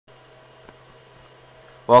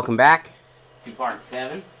Welcome back to part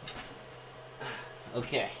 7.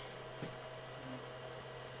 Okay.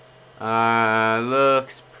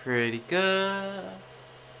 Looks pretty good.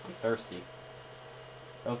 I'm thirsty.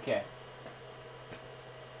 Okay.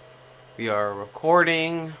 We are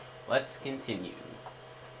recording. Let's continue.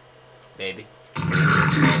 Baby.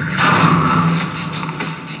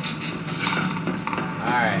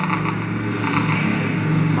 Alright.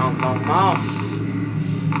 Come on, come on.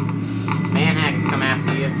 Manhacks come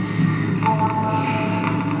after you.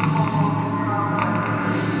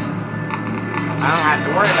 I don't have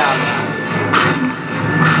to worry about that.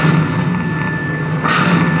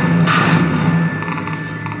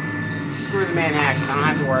 Screw the manhacks, I don't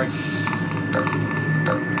have to worry.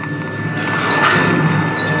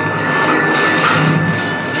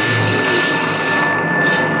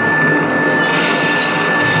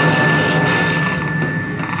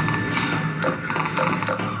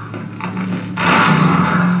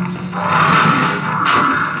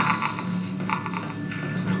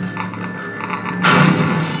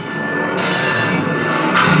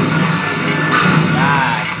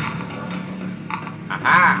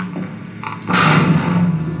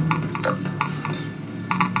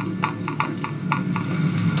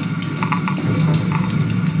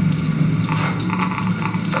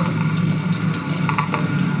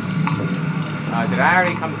 Did I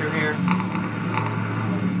already come through here?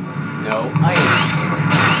 No.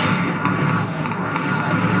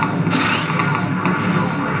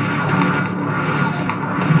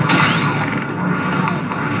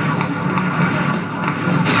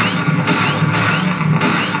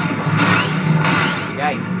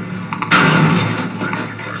 Yikes.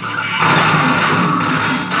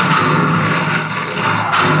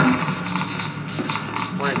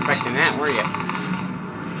 Weren't expecting that, were you?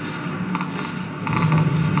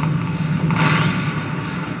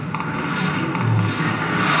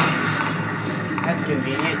 That's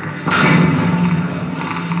convenient.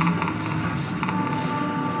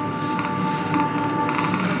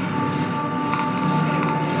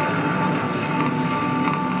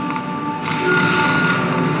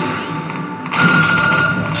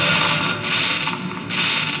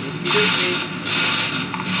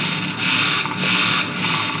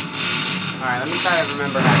 Alright, let me try to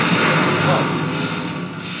remember how to do it. Whoa.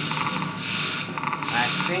 I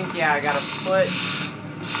think, yeah, I gotta put...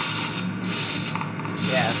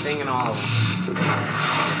 yeah, a thing in all of them.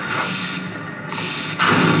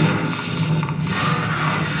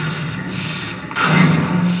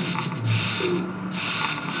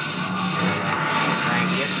 Thank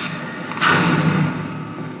you.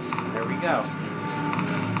 There we go.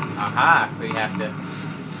 Aha, so you have to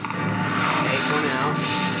take one out.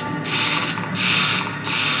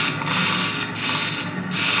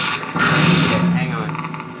 Okay, hang on.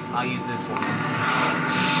 I'll use this one.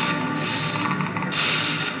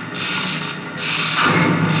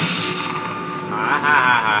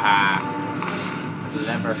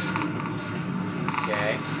 Clever.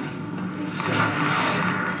 Okay.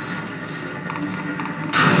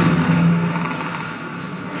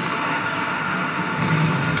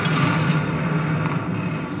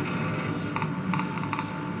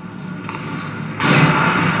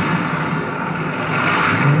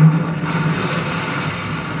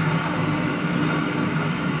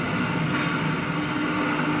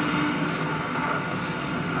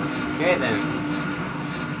 Okay then.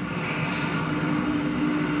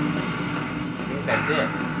 That's it.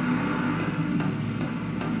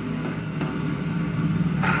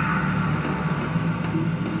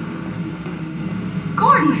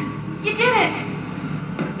 Gordon! You did it!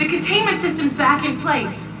 The containment system's back in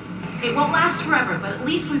place. It won't last forever, but at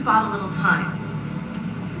least we've bought a little time.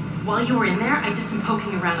 While you were in there, I did some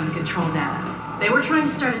poking around on the control data. They were trying to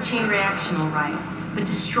start a chain reaction, all right, but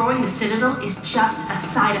destroying the Citadel is just a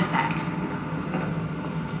side effect.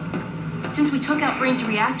 Since we took out Brain's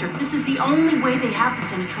reactor, this is the only way they have to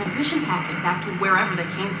send a transmission packet back to wherever they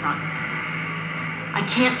came from. I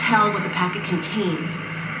can't tell what the packet contains,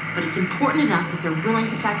 but it's important enough that they're willing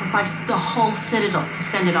to sacrifice the whole Citadel to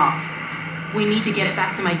send it off. We need to get it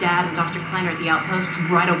back to my dad and Dr. Kleiner at the outpost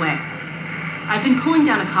right away. I've been pulling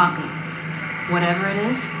down a copy. Whatever it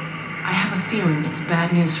is, I have a feeling it's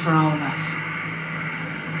bad news for all of us.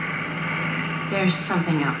 There's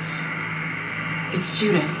something else. It's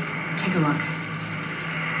Judith. Take a look.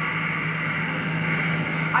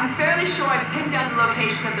 I'm fairly sure I've pinned down the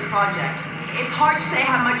location of the project. It's hard to say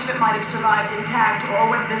how much of it might have survived intact or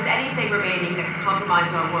whether there's anything remaining that could compromise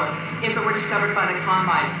our work if it were discovered by the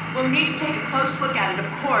Combine. We'll need to take a close look at it, of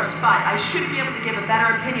course, but I should be able to give a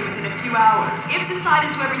better opinion within a few hours. If the site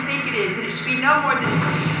is whoever you think it is, then it should be no more than...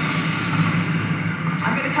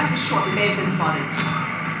 I'm gonna the shore. We may have been spotted.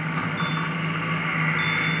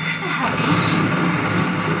 Where the hell is she?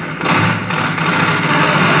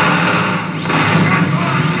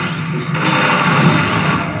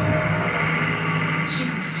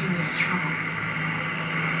 She's in serious trouble.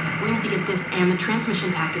 We need to get this and the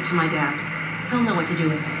transmission packet to my dad. He'll know what to do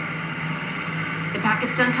with it. The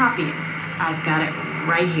packet's done copying. I've got it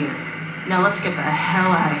right here. Now let's get the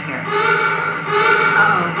hell out of here.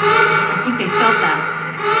 Uh-oh. I think they felt that.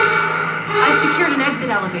 I've secured an exit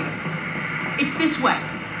elevator. It's this way.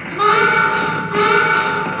 Come on.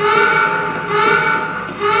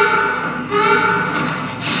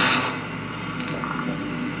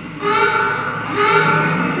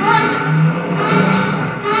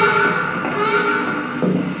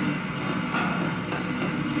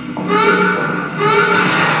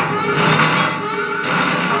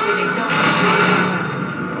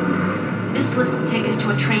 This lift will take us to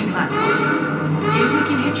a train platform. If we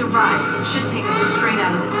can hitch a ride, it should take us straight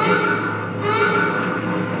out of the city.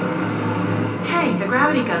 Hey, the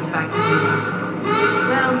gravity gun's back to normal.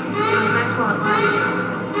 Well, it was nice while it lasted.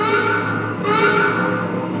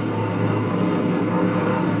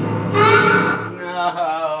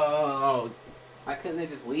 No! Why couldn't they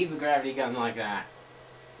just leave the gravity gun like that?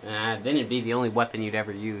 Then it'd be the only weapon you'd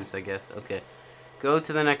ever use, I guess. Okay. Go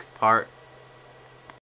to the next part.